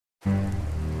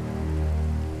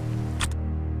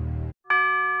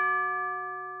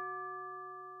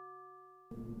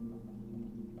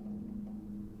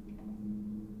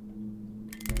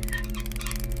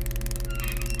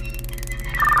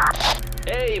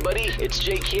Hey buddy, it's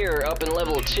Jake here, up in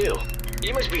level 2.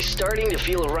 You must be starting to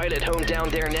feel right at home down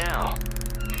there now.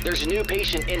 There's a new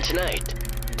patient in tonight,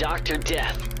 Dr.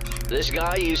 Death. This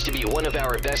guy used to be one of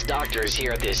our best doctors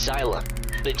here at the Asylum,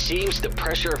 but it seems the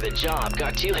pressure of the job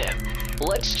got to him.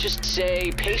 Let's just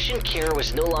say patient care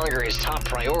was no longer his top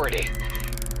priority.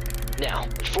 Now,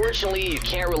 unfortunately, you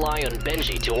can't rely on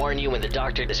Benji to warn you when the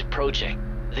doctor is approaching.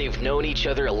 They've known each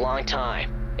other a long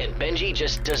time, and Benji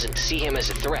just doesn't see him as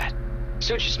a threat.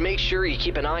 So just make sure you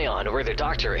keep an eye on where the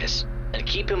doctor is, and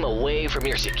keep him away from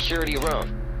your security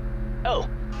room. Oh,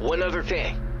 one other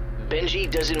thing. Benji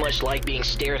doesn't much like being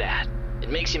stared at. It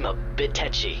makes him a bit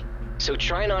tetchy, so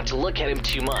try not to look at him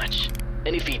too much.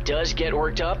 And if he does get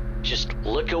worked up, just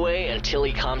look away until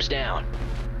he calms down.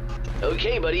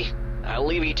 Okay, buddy, I'll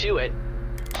leave you to it.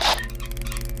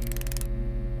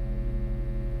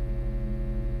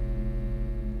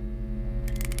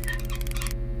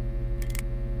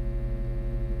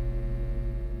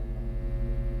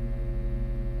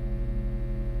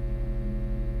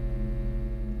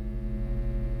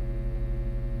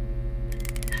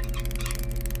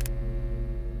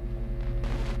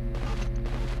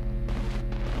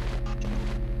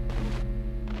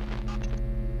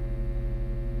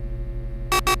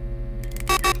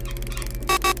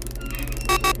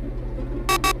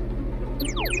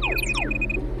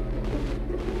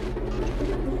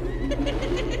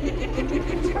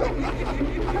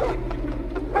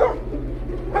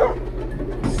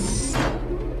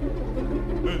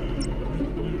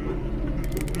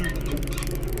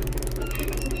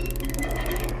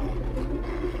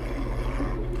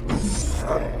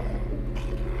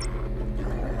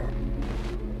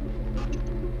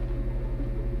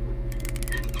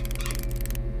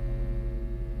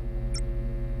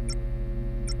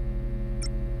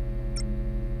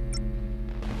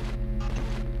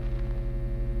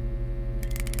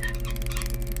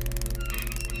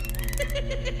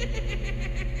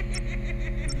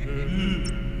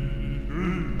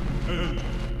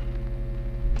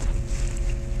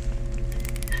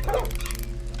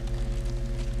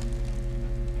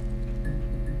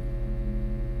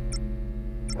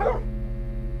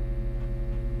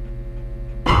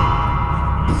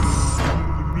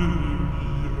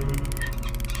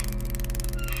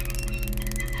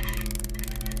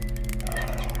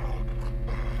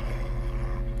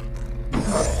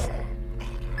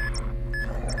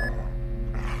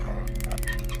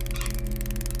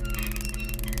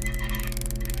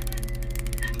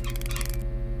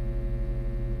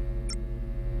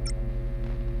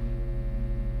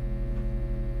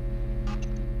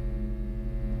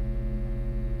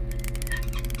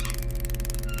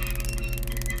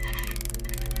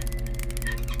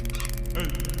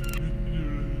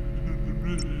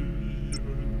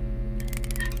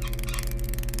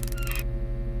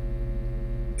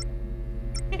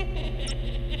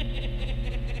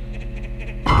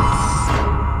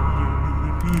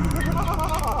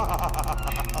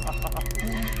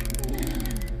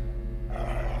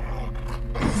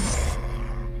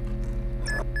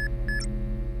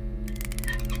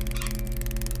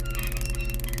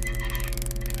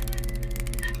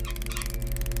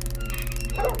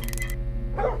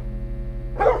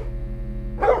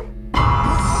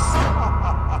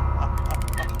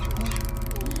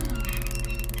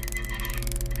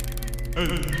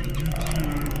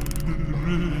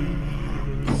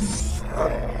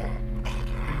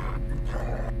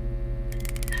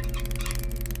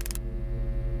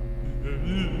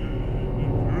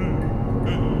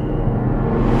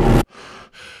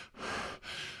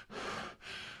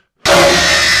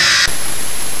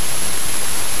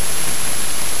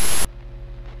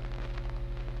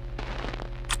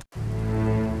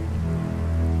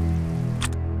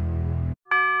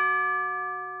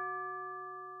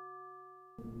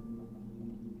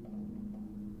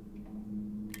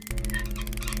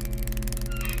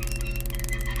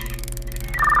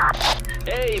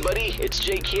 Hey buddy, it's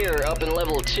Jake here, up in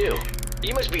level 2.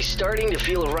 You must be starting to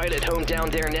feel right at home down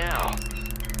there now.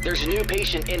 There's a new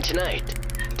patient in tonight,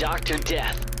 Dr.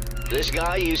 Death. This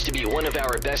guy used to be one of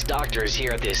our best doctors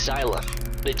here at the Asylum,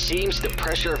 but it seems the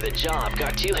pressure of the job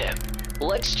got to him.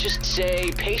 Let's just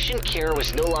say patient care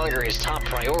was no longer his top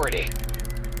priority.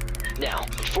 Now,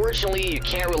 unfortunately, you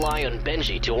can't rely on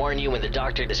Benji to warn you when the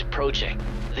doctor is approaching.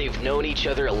 They've known each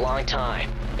other a long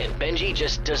time, and Benji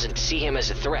just doesn't see him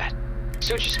as a threat.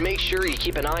 So just make sure you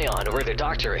keep an eye on where the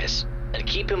doctor is, and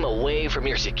keep him away from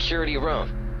your security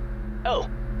room. Oh,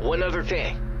 one other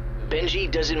thing. Benji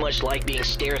doesn't much like being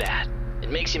stared at. It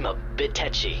makes him a bit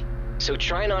tetchy, so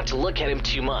try not to look at him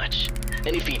too much.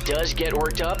 And if he does get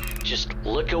worked up, just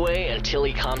look away until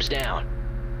he calms down.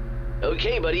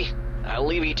 Okay, buddy, I'll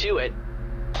leave you to it.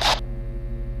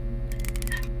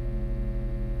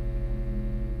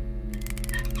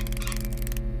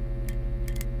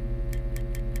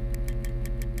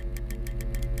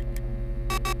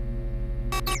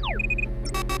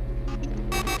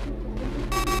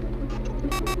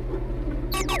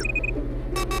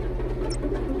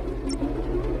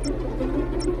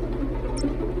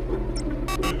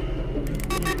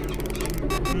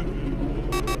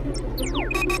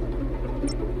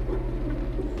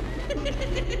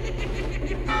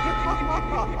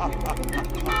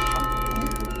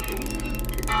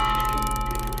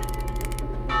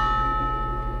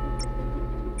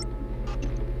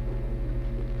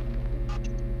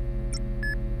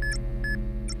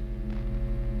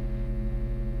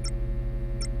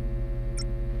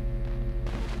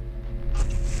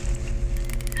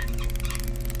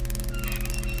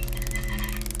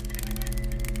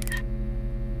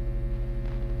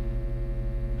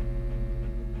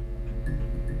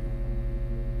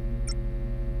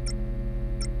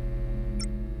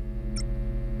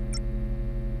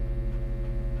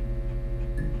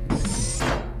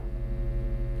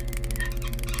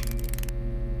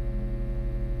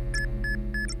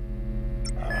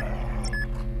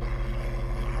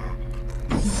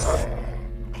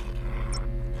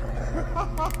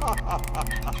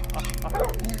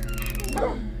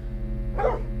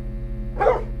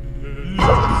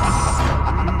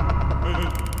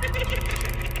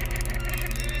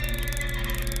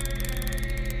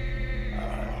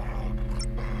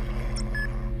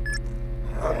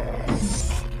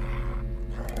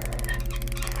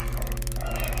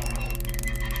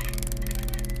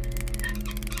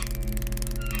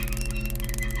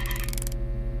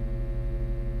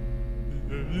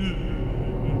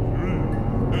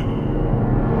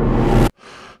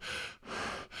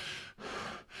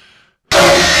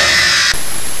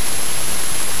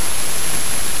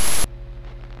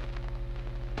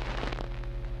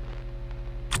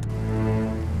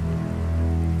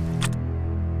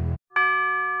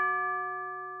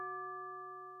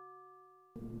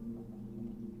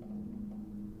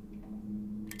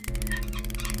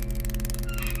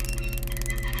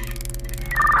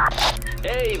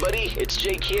 Hey, buddy, it's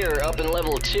Jake here, up in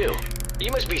level 2.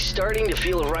 You must be starting to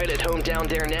feel right at home down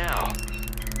there now.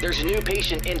 There's a new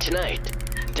patient in tonight,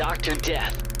 Dr.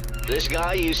 Death. This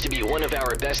guy used to be one of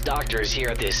our best doctors here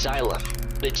at the Asylum.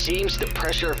 It seems the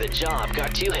pressure of the job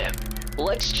got to him.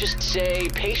 Let's just say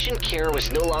patient care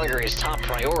was no longer his top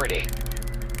priority.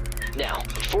 Now,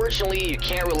 unfortunately, you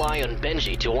can't rely on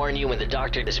Benji to warn you when the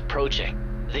doctor is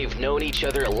approaching. They've known each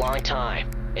other a long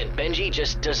time, and Benji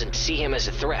just doesn't see him as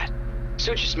a threat.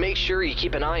 So just make sure you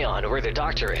keep an eye on where the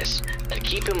doctor is, and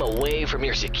keep him away from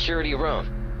your security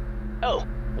room. Oh,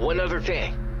 one other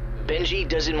thing. Benji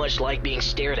doesn't much like being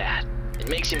stared at. It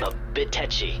makes him a bit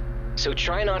touchy, so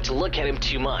try not to look at him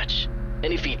too much.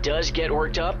 And if he does get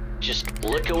worked up, just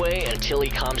look away until he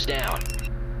calms down.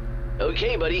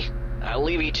 Okay, buddy, I'll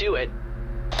leave you to it.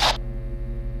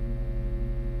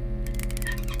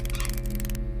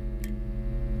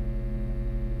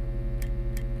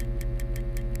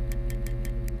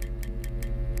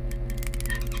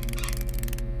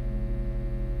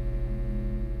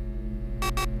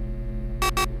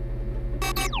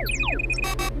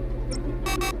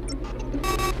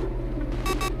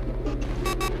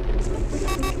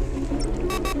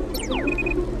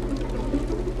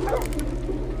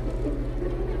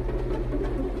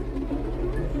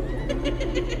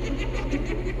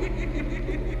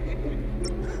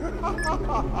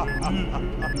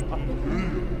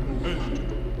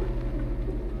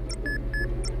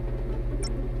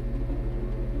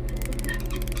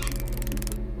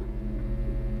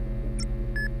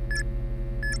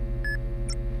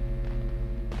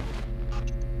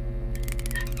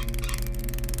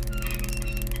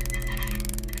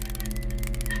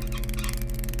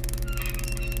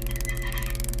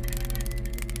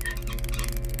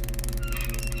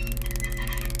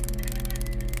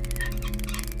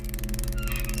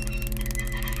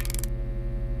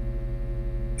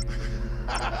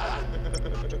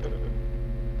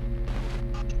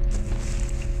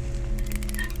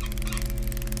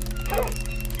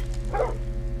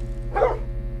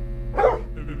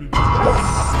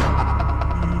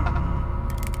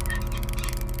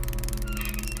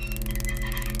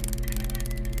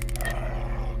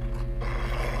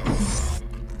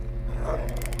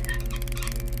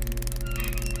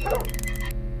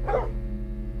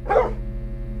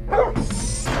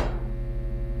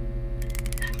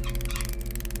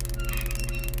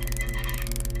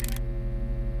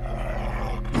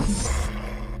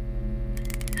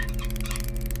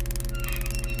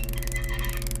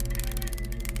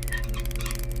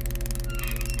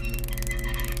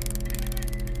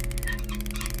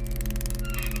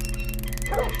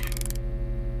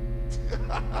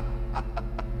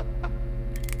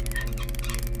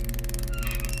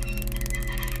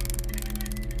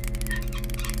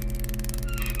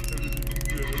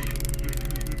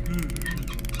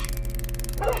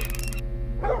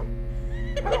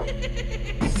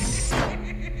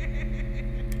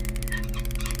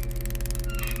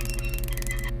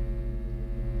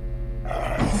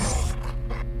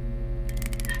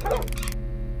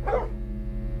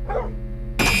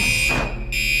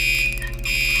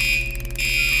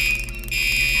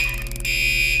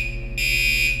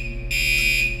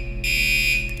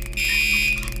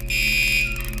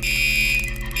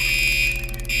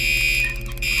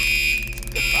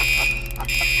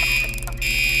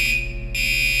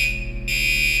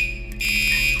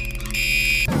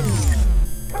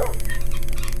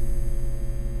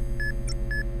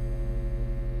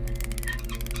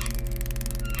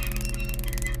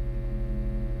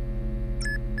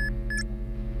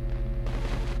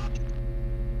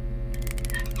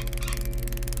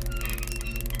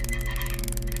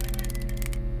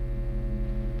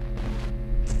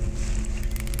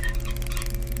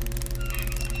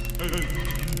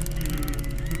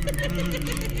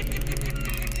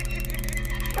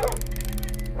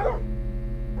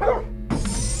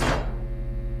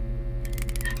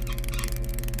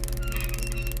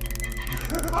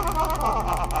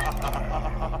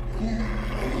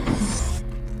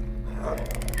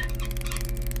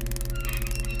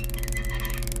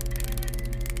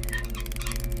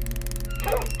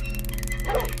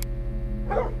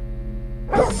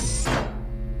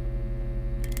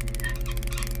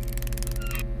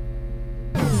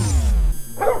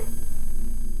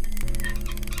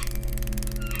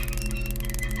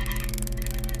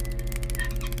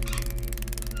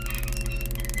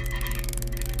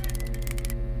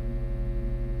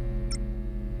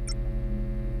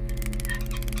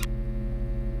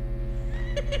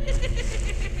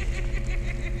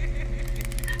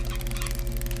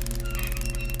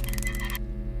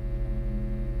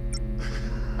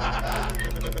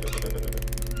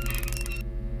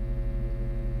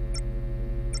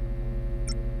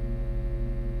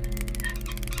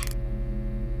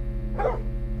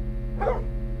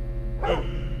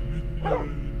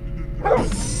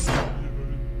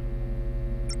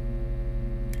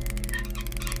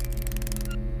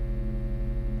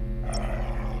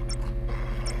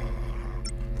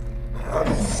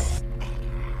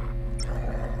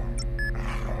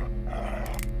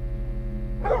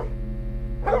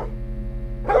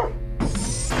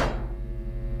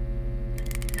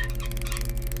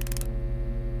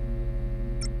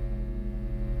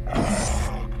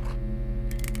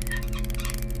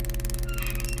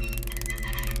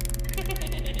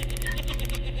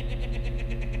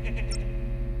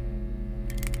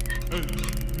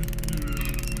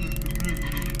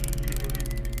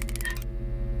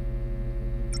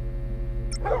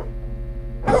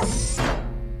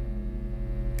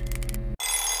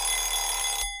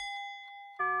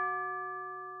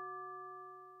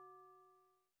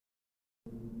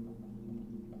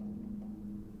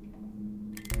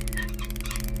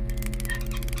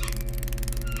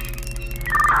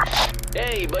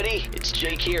 Hey, buddy, it's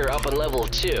Jake here up on level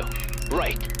 2.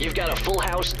 Right, you've got a full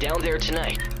house down there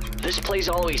tonight. This place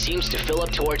always seems to fill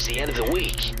up towards the end of the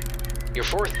week. Your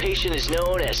fourth patient is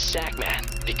known as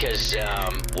Sackman because,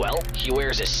 well, he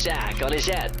wears a sack on his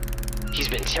head. He's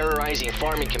been terrorizing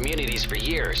farming communities for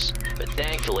years, but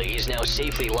thankfully he's now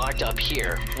safely locked up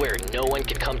here, where no one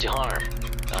can come to harm.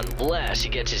 Unless he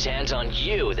gets his hands on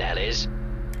you, that is.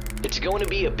 It's going to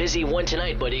be a busy one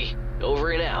tonight, buddy.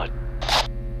 Over and out.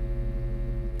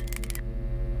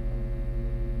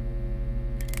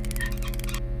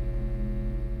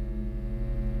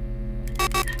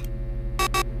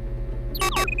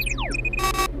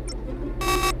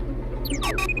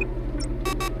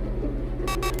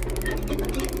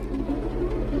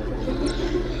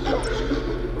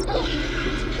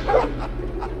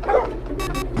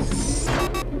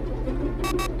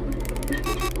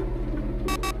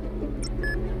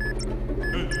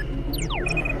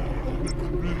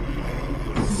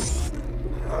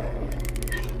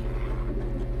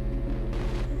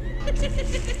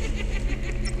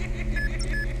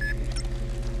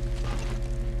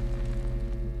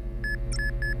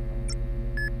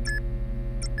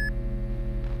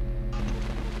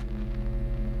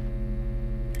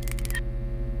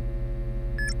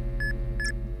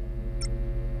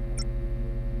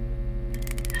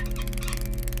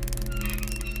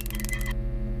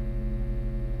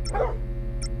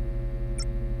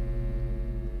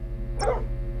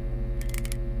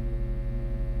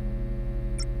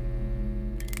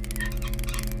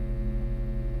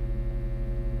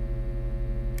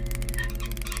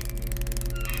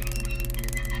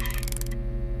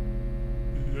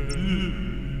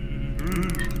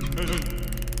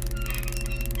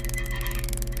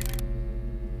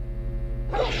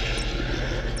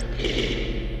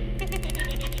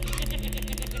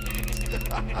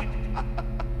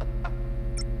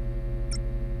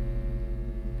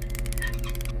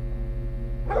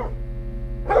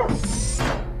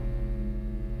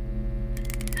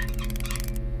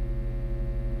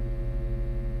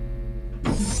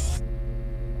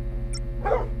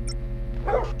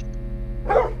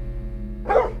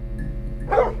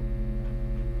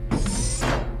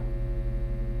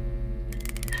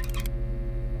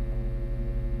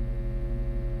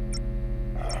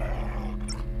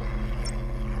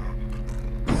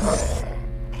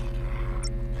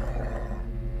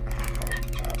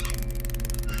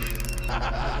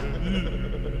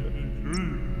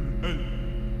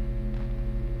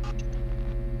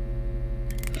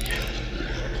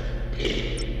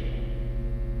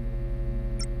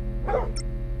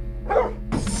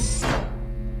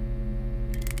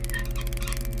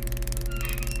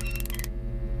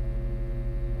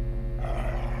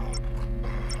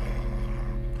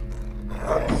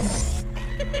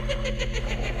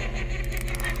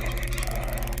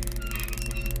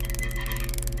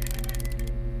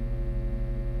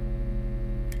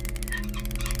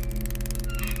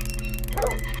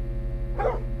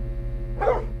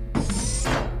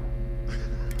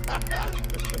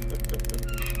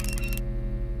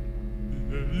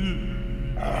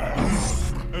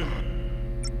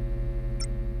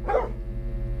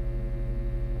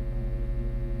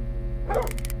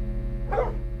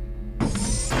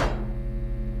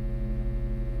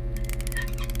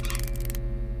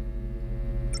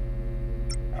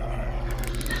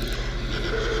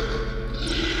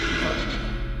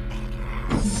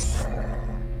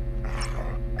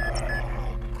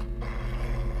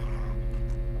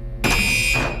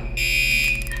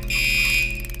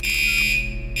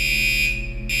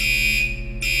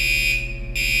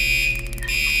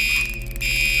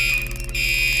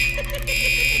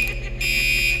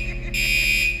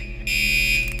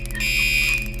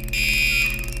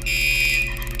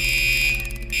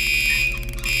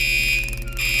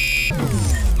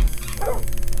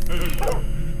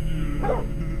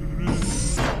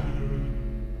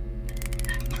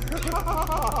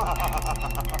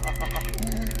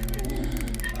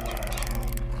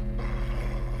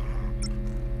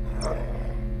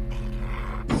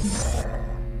 Ha ha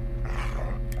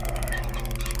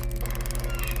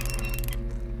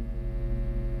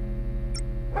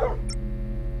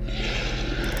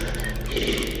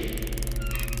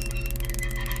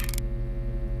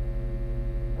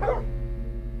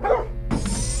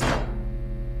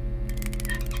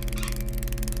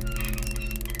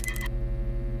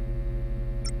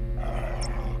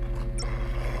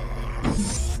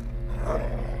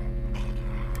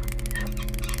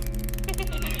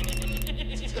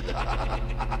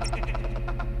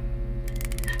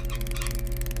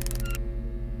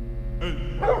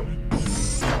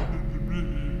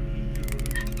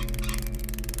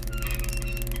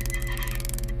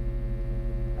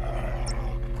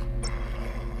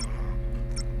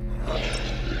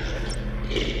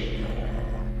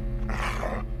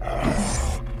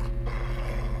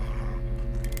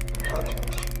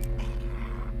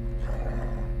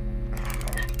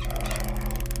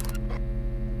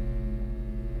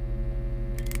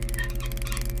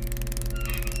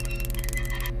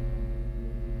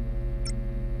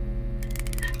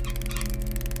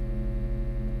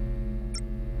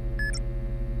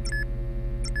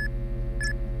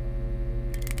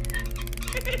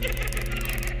ha!